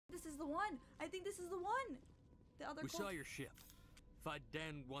the one. I think this is the one. The other. We saw your ship.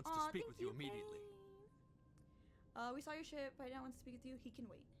 Faidan wants to speak with you immediately. We saw your ship. Faidan wants to speak with you. He can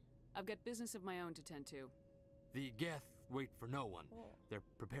wait. I've got business of my own to tend to. The Geth wait for no one. Oh. They're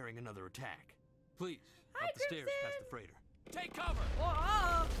preparing another attack. Please, Hi, up the stairs Crimson! past the freighter. Take cover!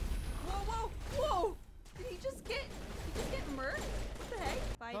 Whoa! Whoa! Whoa! Whoa! Did he just get murked? What the heck?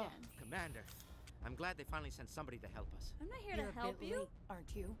 Faidan. Oh, Commander. I'm glad they finally sent somebody to help us. I'm not here to help you. Late,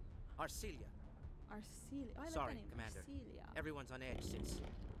 aren't you? Arcelia. Arcelia. Oh, I like Sorry, that name. Commander. Arcelia. Everyone's on edge since...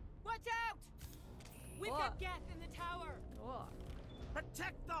 Watch out! We've got Geth in the tower! Oh.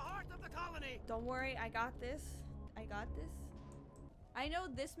 Protect the heart of the colony! Don't worry, I got this. I got this. I know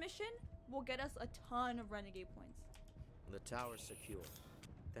this mission will get us a ton of renegade points. The tower's secure.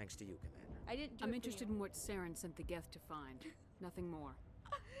 Thanks to you, Commander. I didn't do I'm it interested for you. in what Saren sent the Geth to find. Nothing more.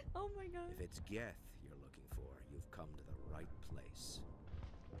 Oh my god. If it's Geth you're looking for, you've come to the right place.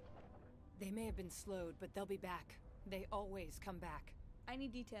 They may have been slowed, but they'll be back. They always come back. I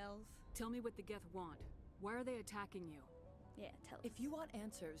need details. Tell me what the Geth want. Why are they attacking you? Yeah, tell us. If you want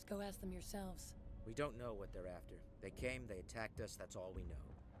answers, go ask them yourselves. We don't know what they're after. They came, they attacked us, that's all we know.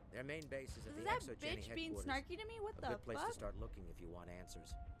 Their main base is at the that Exogeny bitch being headquarters. snarky to me? What A the good place fuck? to start looking if you want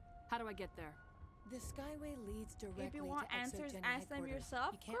answers. How do I get there? The Skyway leads directly If you want to answers, Exogeny ask them headquarters.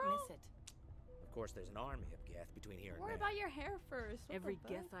 yourself, You can't girl. miss it. Of course, there's an army of Geth between here and Worry there. about your hair first. What Every the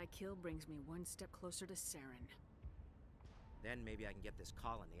fuck? Geth I kill brings me one step closer to Saren. Then maybe I can get this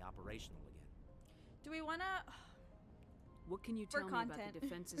colony operational again. Do we wanna... What can you For tell me about content. the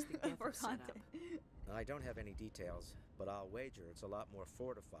defenses the Geth For have set up? content. I don't have any details, but I'll wager it's a lot more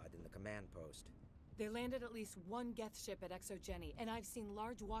fortified than the command post. They landed at least one Geth ship at Exogeny, and I've seen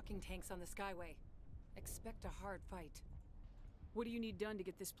large walking tanks on the Skyway. Expect a hard fight. What do you need done to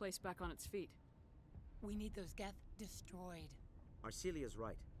get this place back on its feet? We need those Geth destroyed. Arcelia's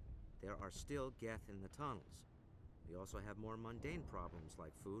right. There are still Geth in the tunnels. We also have more mundane problems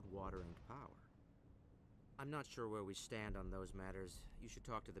like food, water, and power. I'm not sure where we stand on those matters. You should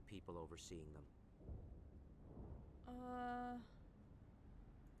talk to the people overseeing them.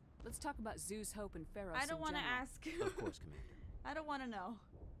 Let's talk about Zeus, Hope, and Pharaoh. I don't want to ask. Of course, Commander. I don't want to know.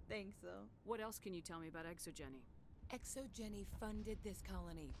 Thanks, though. What else can you tell me about Exogeny? Exogeny funded this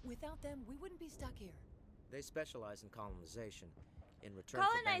colony. Without them, we wouldn't be stuck here. They specialize in colonization. In return for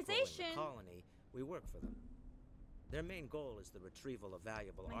Colonization? bankrolling the colony, we work for them. Their main goal is the retrieval of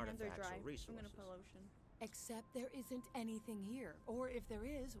valuable My hands are artifacts dry. or resources. I'm gonna put lotion. Except there isn't anything here. Or if there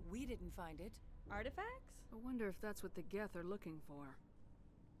is, we didn't find it. Artifacts? I wonder if that's what the Geth are looking for.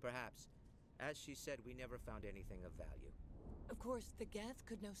 Perhaps. As she said, we never found anything of value. Of course, the Geth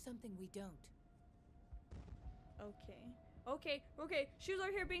could know something we don't. Okay. Okay. She was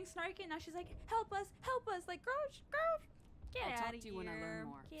over here being snarky, and now she's like, help us. Like, girl, get I'll out talk of to you when I learn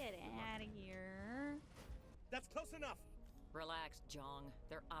more. Get out of here. That's close enough. Relax, Jong.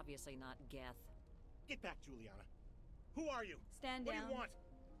 They're obviously not Geth. Get back, Juliana. Who are you? Stand What down. do you want?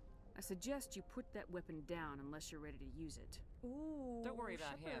 I suggest you put that weapon down unless you're ready to use it. Ooh. Don't worry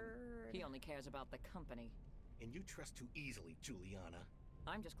about Shepard. him. He only cares about the company. And you trust too easily, Juliana.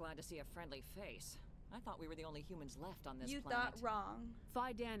 I'm just glad to see a friendly face. I thought we were the only humans left on this You planet. thought wrong.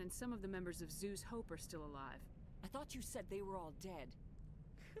 Faidan and some of the members of ZHU'S Hope are still alive. I thought you said they were all dead.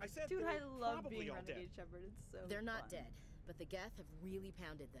 I said Dude, they I were love probably being all Renegade dead. Shepard. It's so They're not fun. dead, but the Geth have really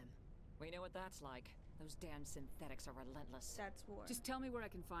pounded them. We know what that's like. Those damn synthetics are relentless. That's war. Just tell me where I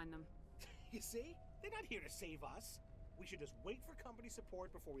can find them. You see? They're not here to save us. We should just wait for company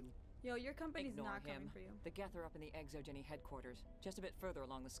support before we... Yo, your company's Ignore not him. coming for you. The Geth are up in the Exogeny headquarters, just a bit further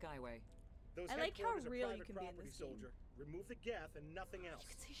along the Skyway. Those I like how headquarters are real you private can be in property, this game. soldier. Remove the Geth and nothing else.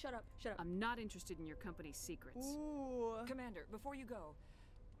 Say, shut up. I'm not interested in your company's secrets. Ooh. Commander, before you go,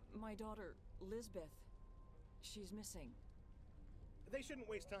 my daughter, Lisbeth, she's missing. They shouldn't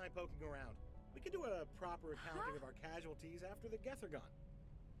waste time poking around. We can do a proper accounting of our casualties after the Geth are gone.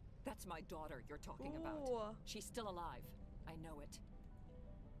 That's my daughter you're talking Ooh. about. She's still alive. I know it.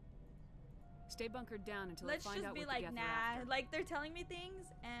 Stay bunkered down until Let's I find just out be what like, the Geth are nah. after. Like, they're telling me things,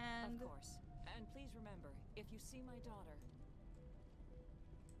 and... Of course. And please remember, if you see my daughter...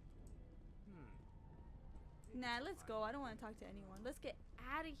 Nah, let's go. I don't want to talk to anyone. Let's get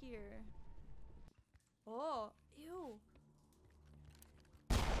out of here. Oh, ew.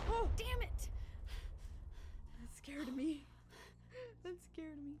 Oh, damn it! That scared me. That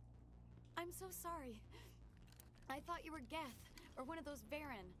scared me. I'm so sorry. I thought you were Geth, or one of those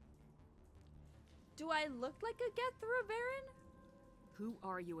Varen. Do I look like a Geth through a Varen? Who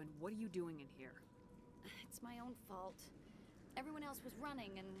are you and what are you doing in here? It's my own fault. Everyone else was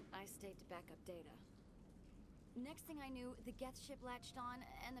running, and I stayed to back up data. Next thing I knew, the Geth ship latched on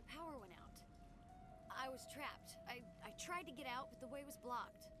and the power went out. I was trapped. I tried to get out, but the way was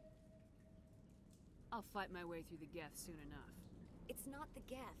blocked. I'll fight my way through the Geth soon enough. It's not the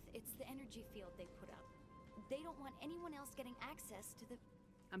Geth, it's the energy field they put up. They don't want anyone else getting access to the...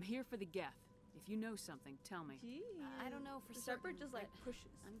 I'm here for the Geth. If you know something, tell me. Jeez. I don't know for the certain. Shepard just like but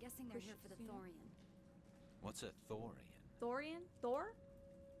pushes. I'm guessing they're here for the Pushes, you know? Thorian. What's a Thorian? Thorian? Thor?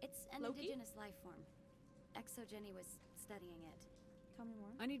 It's an Loki? indigenous life form. Exogeny was studying it. Tell me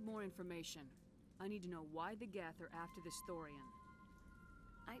more. I need more information. I need to know why the Geth are after this Thorian.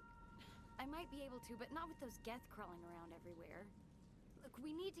 I might be able to, but not with those Geth crawling around everywhere. Look,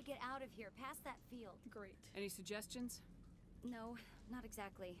 we need to get out of here, past that field. Great. Any suggestions? No, not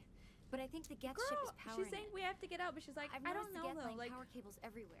exactly. But I think the Geth Girl, ship is powering she's saying it. we have to get out, but she's like, I've I don't noticed know the Geth though. laying Like, power cables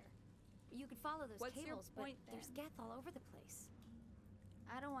everywhere. You could follow those What's your cables, point, but there's then? Geth all over the place.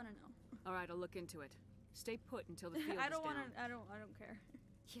 I don't want to know. All right, I'll look into it. Stay put until the field I don't is want down. to. I don't care.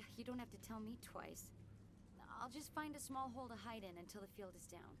 Yeah, you don't have to tell me twice. I'll just find a small hole to hide in until the field is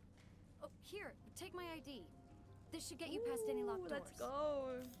down. Oh, here, take my ID. This should get you past any locked doors. Let's go.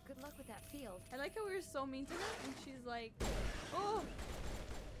 Good luck with that field. I like how we were so mean to her, and she's like, oh.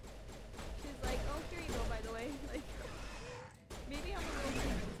 She's like, oh, here you go. By the way, like, maybe I'm a little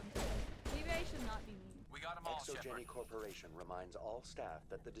mean sometimes. Maybe I should not be mean. We got them all, Exogeny Shepard. Corporation reminds all staff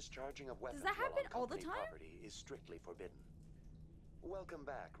that the discharging of weapons that while happen on all the company time? property is strictly forbidden. Welcome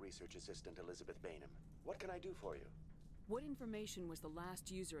back, Research Assistant Elizabeth Bainham. What can I do for you? What information was the last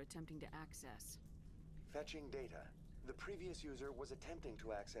user attempting to access? Fetching data. The previous user was attempting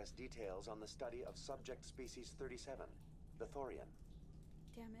to access details on the study of subject species 37, the Thorian.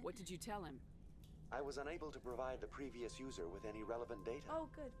 Damn it. What did you tell him? I was unable to provide the previous user with any relevant data. Oh,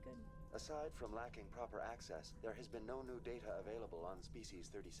 good, good. Aside from lacking proper access, there has been no new data available on species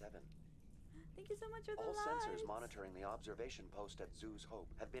 37. Thank you so much for the All sensors lights. monitoring the observation post at ZHU'S Hope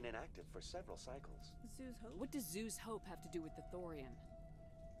have been inactive for several cycles. Zeus Hope. What does ZHU'S Hope have to do with the Thorian?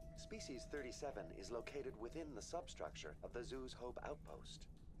 Species 37 is located within the substructure of the ZHU'S Hope outpost.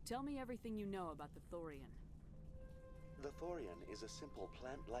 Tell me everything you know about the Thorian. The Thorian is a simple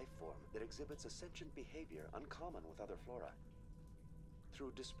plant life form that exhibits a sentient behavior uncommon with other flora.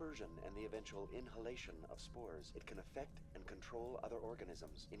 Through dispersion and the eventual inhalation of spores, it can affect and control other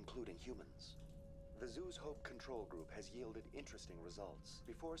organisms, including humans. The ZHU'S Hope control group has yielded interesting results.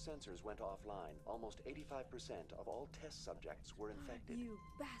 Before sensors went offline, almost 85% of all test subjects were infected. You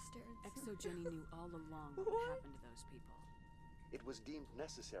bastards. Exogeny knew all along what would happen to those people. It was deemed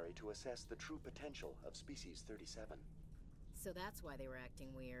necessary to assess the true potential of species 37. So that's why they were acting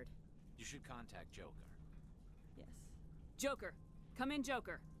weird. You should contact Joker. Yes. Joker! Come in,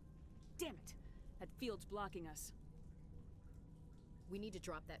 Joker! Damn it! That field's blocking us. We need to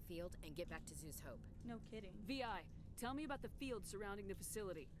drop that field and get back to ZHU'S Hope. No kidding. VI, tell me about the field surrounding the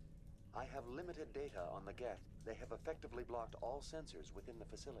facility. I have limited data on the Geth. They have effectively blocked all sensors within the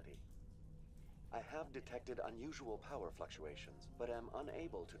facility. I have detected unusual power fluctuations, but am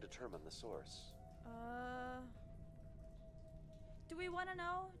unable to determine the source. Do we want to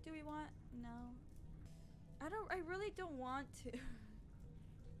know? Do we want... No. I really don't want to.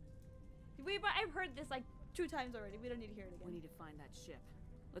 But I've heard this like 2 times already. We don't need to hear it again. We need to find that ship.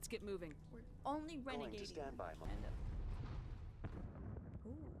 Let's get moving. We're only Going renegading. to stand by, Mom. kind of.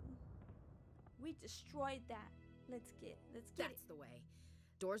 Ooh. We destroyed that. Let's get That's the way.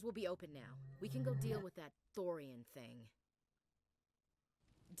 Doors will be open now. We can go deal with that Thorian thing.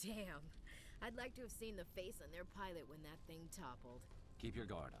 Damn. I'd like to have seen the face on their pilot when that thing toppled. Keep your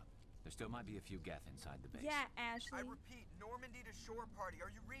guard up. There still might be a few Geth inside the base. Yeah, Ashley. I repeat, Normandy to shore party.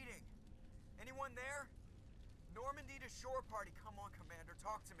 Are you reading? Anyone there? Normandy to shore party. Come on, Commander.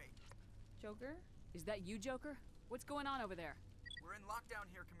 Talk to me. Joker? Is that you, Joker? What's going on over there? We're in lockdown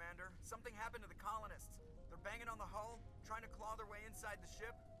here, Commander. Something happened to the colonists. They're banging on the hull, trying to claw their way inside the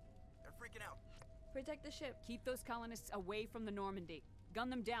ship. They're freaking out. Protect the ship. Keep those colonists away from the Normandy.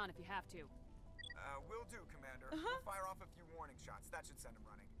 Gun them down if you have to. Will do, Commander. We'll fire off a few warning shots. That should send them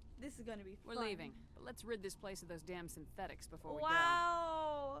running. This is gonna be fun. We're leaving, but let's rid this place of those damn synthetics before we go.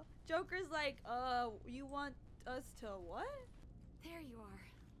 Wow! Joker's like, you want us to what? There you are.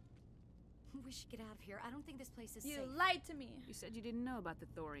 We should get out of here. I don't think this place is You safe. lied to me. You said you didn't know about the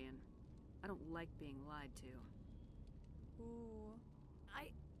Thorian. I don't like being lied to. Ooh.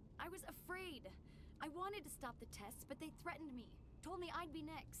 I was afraid. I wanted to stop the tests, but they threatened me. Told me I'd be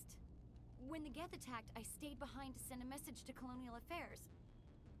next. When the Geth attacked, I stayed behind to send a message to Colonial Affairs.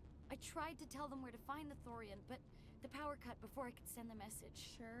 I tried to tell them where to find the Thorian, but the power cut before I could send the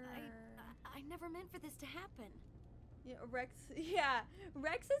message. Sure. I never meant for this to happen. Yeah, Rex. Yeah,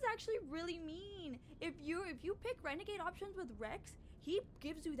 Rex is actually really mean. If you pick renegade options with Rex, he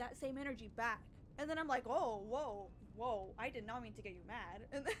gives you that same energy back. And then I'm like, oh, whoa, I did not mean to get you mad.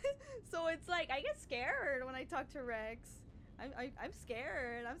 And so it's like I get scared when I talk to Rex. I'm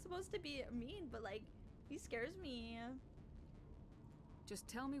scared. I'm supposed to be mean, but like he scares me. Just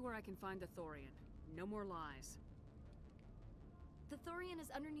tell me where I can find the Thorian. No more lies. The Thorian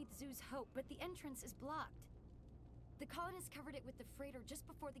is underneath ZHU'S Hope, but the entrance is blocked. The colonists covered it with the freighter just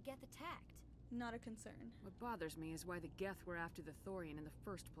before the Geth attacked. Not a concern. What bothers me is why the Geth were after the Thorian in the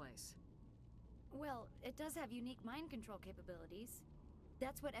first place. Well, it does have unique mind control capabilities.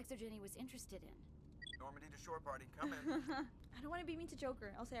 That's what Exogeny was interested in. Normandy to shore party, come in. I don't want to be mean to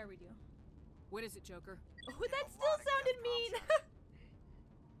Joker. I'll say I read you. What is it, Joker? Oh, that still sounded mean.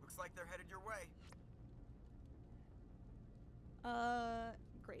 Looks like they're headed your way.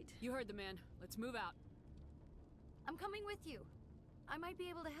 Great. You heard the man. Let's move out. I'm coming with you. I might be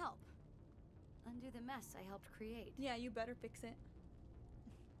able to help. Undo the mess I helped create. Yeah, you better fix it.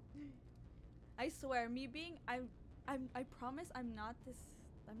 I swear, me being I promise I'm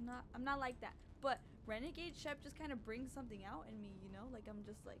not like that. But Renegade Shep just kind of brings something out in me, you know? Like I'm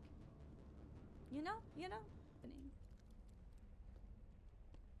just like you know?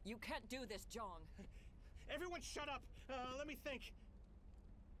 You can't do this, Jong. Everyone shut up. Let me think.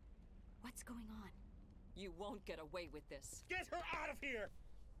 What's going on? You won't get away with this. Get her out of here!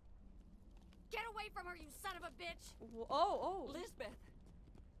 Get away from her, you son of a bitch! Oh. Lisbeth!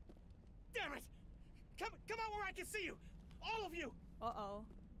 Damn it! Come out where I can see you! All of you! Uh-oh.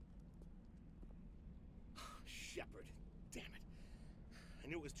 Shepard. Damn it. I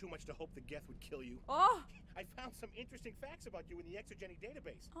knew it was too much to hope the Geth would kill you. Oh! I found some interesting facts about you in the Exogeny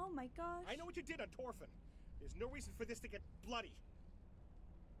database. Oh my gosh. I know what you did on Torfin. There's no reason for this to get bloody.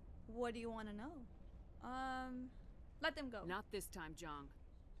 What do you want to know? Let them go. Not this time, Jong.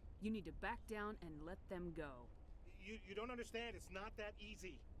 You need to back down and let them go. You don't understand. It's not that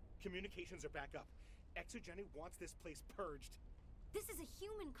easy. Communications are back up. Exogeny wants this place purged. This is a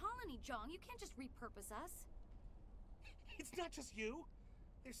human colony, Jong. You can't just repurpose us. It's not just you.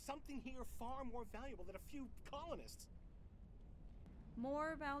 There's something here far more valuable than a few colonists.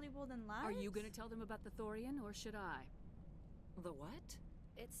 More valuable than lives? Are you gonna tell them about the Thorian, or should I? The what?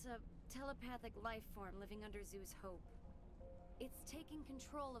 It's a telepathic life form living under ZHU'S Hope. It's taking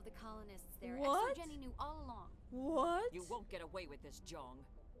control of the colonists there. What? Exogeny knew all along. What? You won't get away with this, Jong.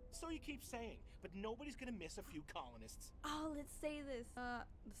 So you keep saying, but nobody's gonna miss a few colonists. Oh, let's say this.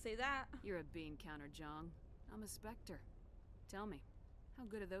 Let's say that. You're a bean counter, Jong. I'm a Spectre. Tell me, how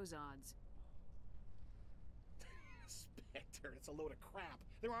good are those odds? Spectre, it's a load of crap.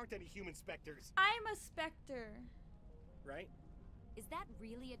 There aren't any human specters. I'm a Spectre. Right? Is that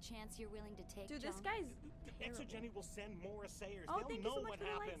really a chance you're willing to take, Dude, Jong? this guy's terrible. Exogeny will send more assayers. Oh, They'll thank know you so much what for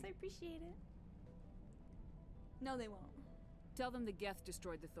the happened. likes. I appreciate it. No, they won't. Tell them the Geth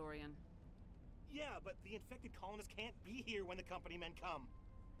destroyed the Thorian. Yeah, but the infected colonists can't be here when the company men come.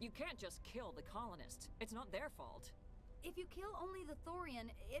 You can't just kill the colonists. It's not their fault. If you kill only the Thorian,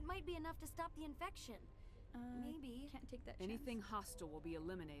 it might be enough to stop the infection. Maybe. Can't take that Anything chance. hostile will be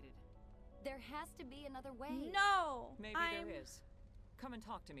eliminated. There has to be another way. No! Maybe there is. Come and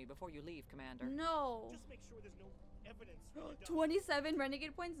talk to me before you leave, Commander. No. Just make sure there's no evidence. 27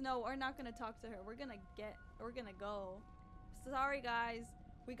 renegade points? No, we're not gonna talk to her. We're gonna go. Sorry guys.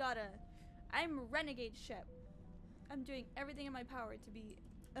 I'm Renegade Shep. I'm doing everything in my power to be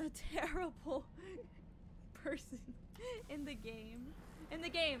a terrible person in the game. In the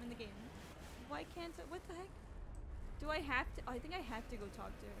game. Why can't I? What the heck? Do I have to? I think I have to go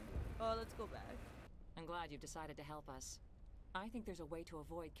talk to her. Oh, let's go back. I'm glad you've decided to help us. I think there's a way to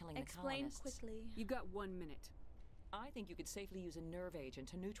avoid killing Explain the colonists. quickly. You've got 1 minute. I think you could safely use a nerve agent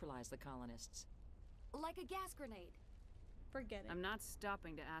to neutralize the colonists. Like a gas grenade. Forget it. I'm not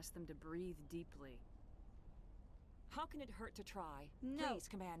stopping to ask them to breathe deeply. How can it hurt to try? No. Please,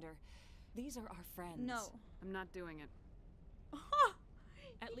 Commander. These are our friends. No. I'm not doing it.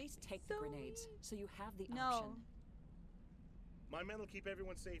 At least take the grenades, so you have the No. option. My men will keep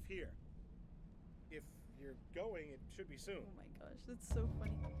everyone safe here. If you're going, it should be soon. Oh my gosh, that's so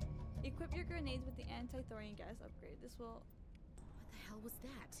funny. Equip your grenades with the anti-thorian gas upgrade. This will... What the hell was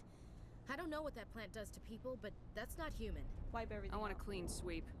that? I don't know what that plant does to people, but that's not human. Wipe everything I want a out. clean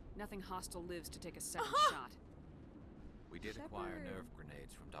sweep. Nothing hostile lives to take a second shot. We did acquire Shepard. nerve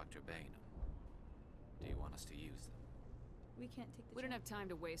grenades from Dr. Bainham. Do you want us to use them? We can't take the We don't have chance. time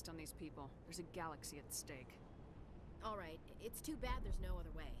to waste on these people. There's a galaxy at stake. All right, it's too bad there's no other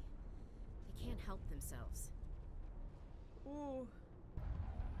way. They can't help themselves. Ooh.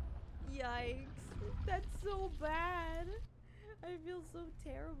 Yikes. That's so bad. I feel so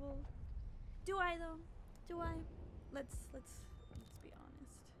terrible. Do I though? Do I? Let's be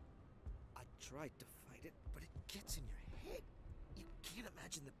honest. I tried to fight it, but it gets in your head. You can't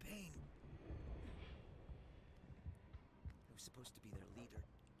imagine the pain. I was supposed to be their leader.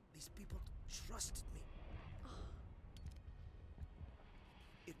 These people trusted me.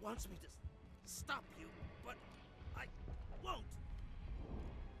 It wants me to stop you, but I won't.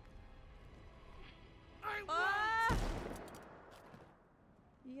 I won't!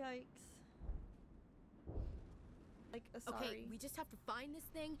 Yikes. Like, sorry. Okay, we just have to find this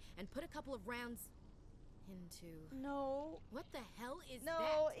thing and put a couple of rounds into... No. What the hell is no,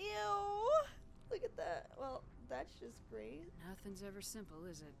 that? Ew. Look at that. Well, that's just great. Nothing's ever simple,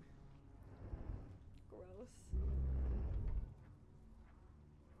 is it? Gross.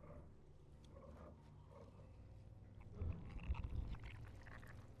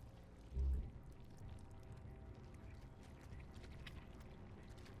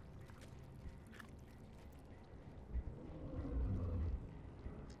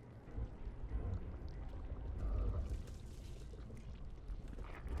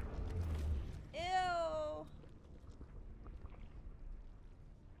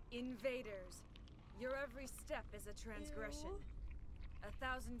 Invaders, your every step is a transgression. Ew.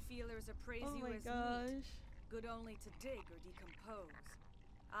 1,000 feelers appraise you as meat, good only to dig or decompose.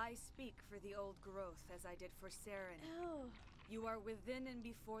 I speak for the old growth as I did for Saren. Ew. You are within and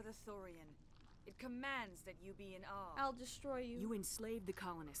before the Thorian. It commands that you be in awe. I'll destroy you. You enslaved the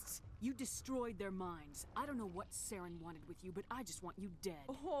colonists. You destroyed their minds. I don't know what Saren wanted with you, but I just want you dead.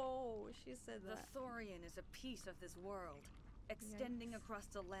 Oh, she said that. The Thorian is a piece of this world, extending across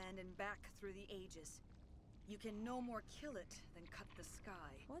the land and back through the ages. You can no more kill it than cut the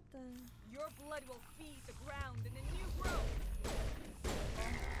sky. What the? Your blood will feed the ground in a new growth.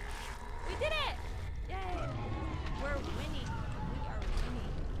 We did it! Yay! We're winning. We are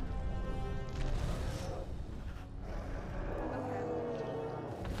winning. Okay.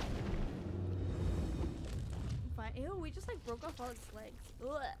 Fine. Ew, we just like broke off all its legs.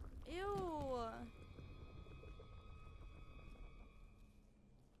 Ugh. Ew.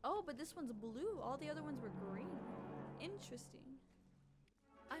 Oh, but this one's blue. All the other ones were green. Interesting.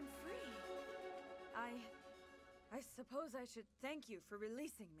 I'm free. I suppose I should thank you for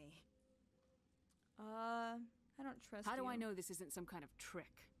releasing me. I don't trust you. How do I know this isn't some kind of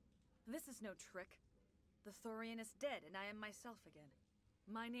trick? This is no trick. The Thorian is dead, and I am myself again.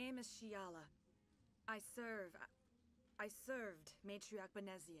 My name is Shiala. I served Matriarch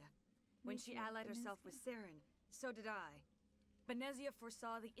Benezia. When she allied herself with Saren, so did I. Benezia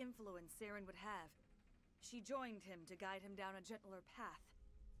foresaw the influence Saren would have. She joined him to guide him down a gentler path.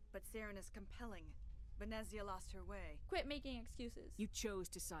 But Saren is compelling. Benezia lost her way. Quit making excuses. You chose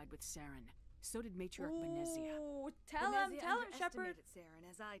to side with Saren. So did Matriarch Benezia. Tell him, Shepard. Underestimated Saren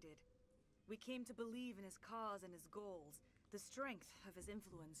as I did. We came to believe in his cause and his goals. The strength of his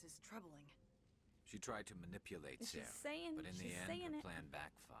influence is troubling. She tried to manipulate Saren, but in the end, her plan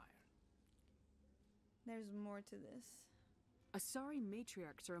backfired. There's more to this. Asari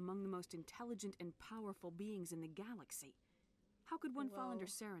matriarchs are among the most intelligent and powerful beings in the galaxy. How could one fall under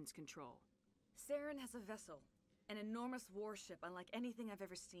Saren's control? Saren has a vessel, an enormous warship unlike anything I've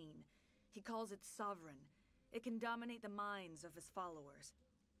ever seen. He calls it Sovereign. It can dominate the minds of his followers.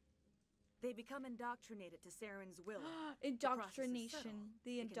 They become indoctrinated to Saren's will. Indoctrination.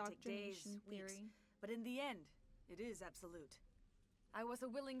 The indoctrination indoctrination theory. But in the end, it is absolute. I was a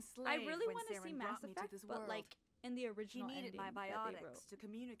willing slave I really when want to Saren see Mass brought me Effect, to this but world. like in the original He needed ending my that they biotics wrote. to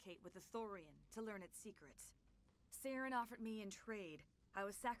communicate with the Thorian to learn its secrets. Saren offered me in trade. I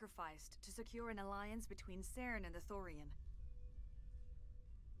was sacrificed to secure an alliance between Saren and the Thorian.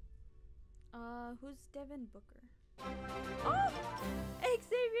 Who's Devin Booker? Oh!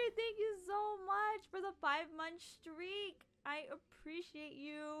 Xavier, thank you so much for the 5-month streak. I appreciate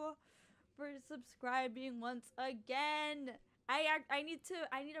you for subscribing once again. I need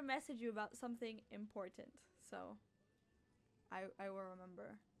to message you about something important. So I will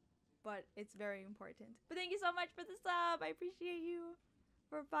remember. But it's very important. But thank you so much for the sub. I appreciate you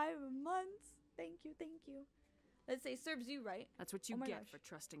for 5 months. Thank you, thank you. Let's say serves you right. That's what you get for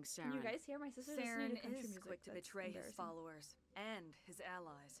trusting Saren. Can you guys hear my sister Saren listening to country is music? quick to That's betray his followers and his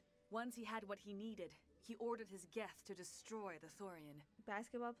allies. Once he had what he needed, he ordered his Geth to destroy the Thorian.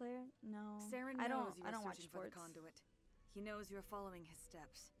 Basketball player? No. Saren I knows you don't are watch searching for the sports. conduit. He knows you are following his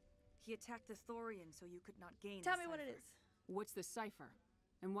steps. He attacked the Thorian so you could not gain Tell the me what it cipher. is. What's the cipher?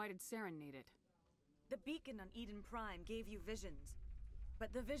 And why did Saren need it? The beacon on Eden Prime gave you visions.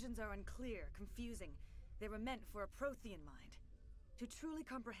 But the visions are unclear, confusing. They were meant for a Prothean mind. To truly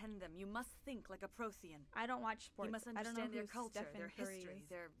comprehend them, you must think like a Prothean. I don't watch sports. You must understand their culture, their history,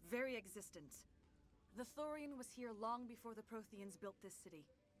 their very existence. The Thorian was here long before the Protheans built this city.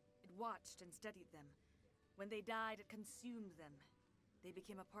 It watched and studied them. When they died, it consumed them. They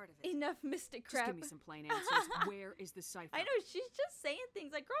became a part of it. Enough mystic crap. Just give me some plain answers. Where is the cipher? I know, she's just saying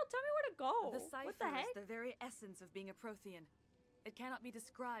things like, girl, tell me where to go. The cipher what the heck? is the very essence of being a Prothean. It cannot be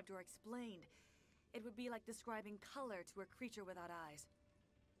described or explained. It would be like describing color to a creature without eyes.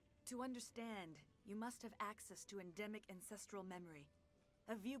 To understand, you must have access to endemic ancestral memory.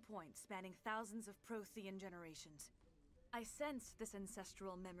 A viewpoint spanning thousands of Prothean generations. I sensed this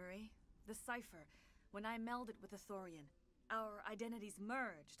ancestral memory, the cipher, when I melded with the Thorian. Our identities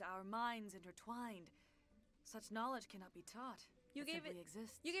merged, our minds intertwined. Such knowledge cannot be taught. You gave it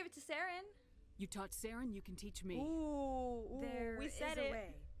to Saren. You taught Saren, you can teach me. Ooh, we said it. A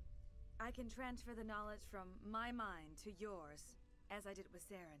way. I can transfer the knowledge from my mind to yours, as I did with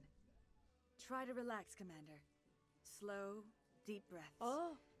Saren. Try to relax, Commander. Slow, deep breaths.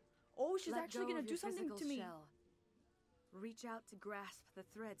 Oh, she's actually gonna do something to me. Shell. Reach out to grasp the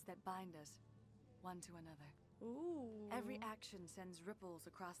threads that bind us, one to another. Ooh. Every action sends ripples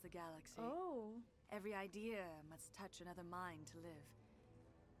across the galaxy. Oh. Every idea must touch another mind to live.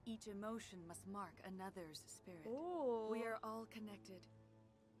 Each emotion must mark another's spirit. Ooh. We are all connected.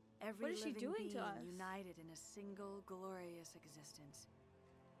 Every what is she doing being to us? united in a single glorious existence.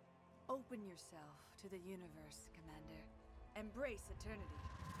 Open yourself to the universe, Commander. Embrace eternity.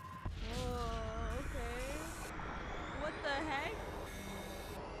 Oh, okay. What the heck?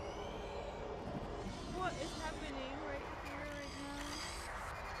 What is happening right here, right now?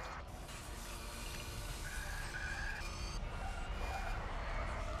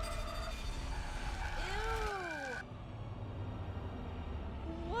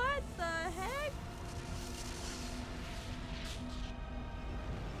 Ew! What the heck?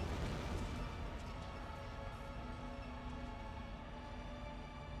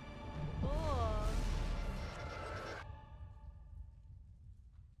 Oh.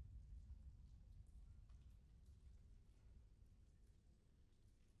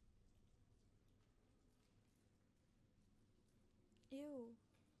 Ew.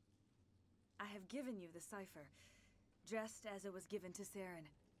 I have given you the cipher, just as it was given to Saren.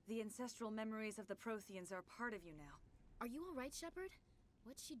 The ancestral memories of the Protheans are part of you now. Are you all right, Shepard?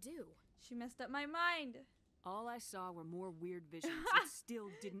 What'd she do? She messed up my mind. All I saw were more weird visions. It still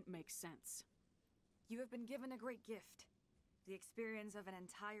didn't make sense. You have been given a great gift. The experience of an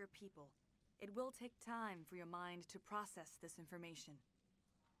entire people. It will take time for your mind to process this information.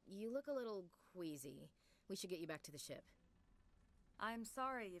 You look a little queasy. We should get you back to the ship. I'm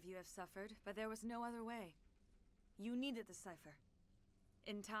sorry if you have suffered, but there was no other way. You needed the cipher.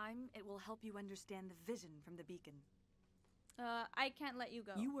 In time, it will help you understand the vision from the beacon. I can't let you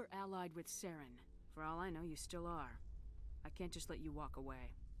go. You were allied with Saren. For all I know, you still are. I can't just let you walk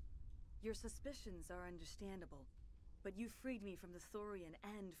away. Your suspicions are understandable, but you freed me from the Thorian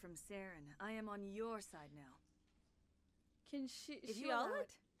and from Saren. I am on your side now. Can she? If she you allow all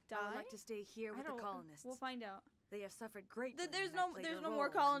it, die? I would like to stay here with the colonists. We'll find out. They have suffered greatly. There's no more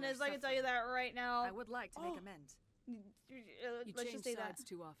colonists. I can tell you that right now. I would like to make amends. You Let's change just say sides that.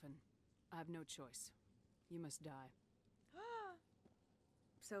 too often. I have no choice. You must die.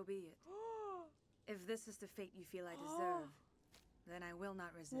 So be it. If this is the fate you feel I deserve, then I will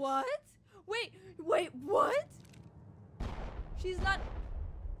not resist. What? Wait, what? She's not...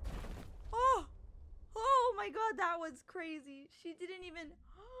 Oh my god, that was crazy. She didn't even...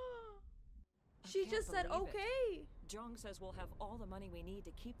 She just said okay. Jong says we'll have all the money we need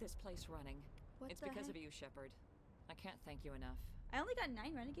to keep this place running. It's because of you, Shepard. I can't thank you enough. I only got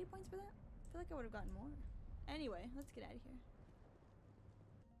 9 renegade points for that. I feel like I would have gotten more. Anyway, let's get out of here.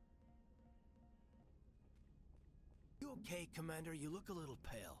 You okay, Commander? You look a little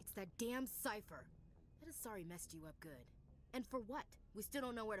pale. It's that damn cipher. That Asari messed you up good. And for what? We still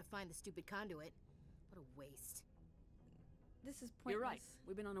don't know where to find the stupid conduit. What a waste. This is pointless. You're right.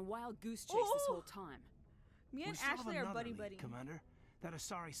 We've been on a wild goose chase this whole time. Me and Ashley are buddy-buddy. Commander. That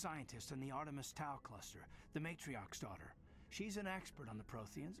Asari scientist in the Artemis Tau cluster, the Matriarch's daughter. She's an expert on the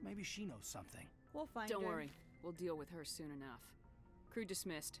Protheans. Maybe she knows something. We'll find her. Don't worry. We'll deal with her soon enough. Crew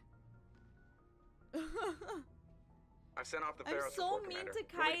dismissed. I've sent off the Pharaoh's I'm so report, mean Commander. to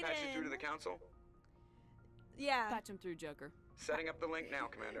Want me to patch you through to Kaiden. the council? Yeah. Patch him through, Joker. Setting up the link now,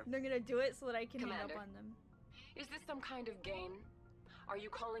 Commander. They're gonna do it so that I can hang Commander. up on them. Is this some kind of game? Are you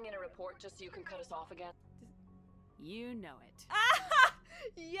calling in a report just so you can cut us off again? You know it.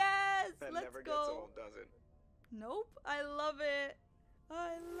 Yes! That Let's never go. gets old, does it? Nope. I love it.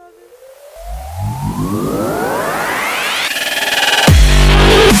 I love it.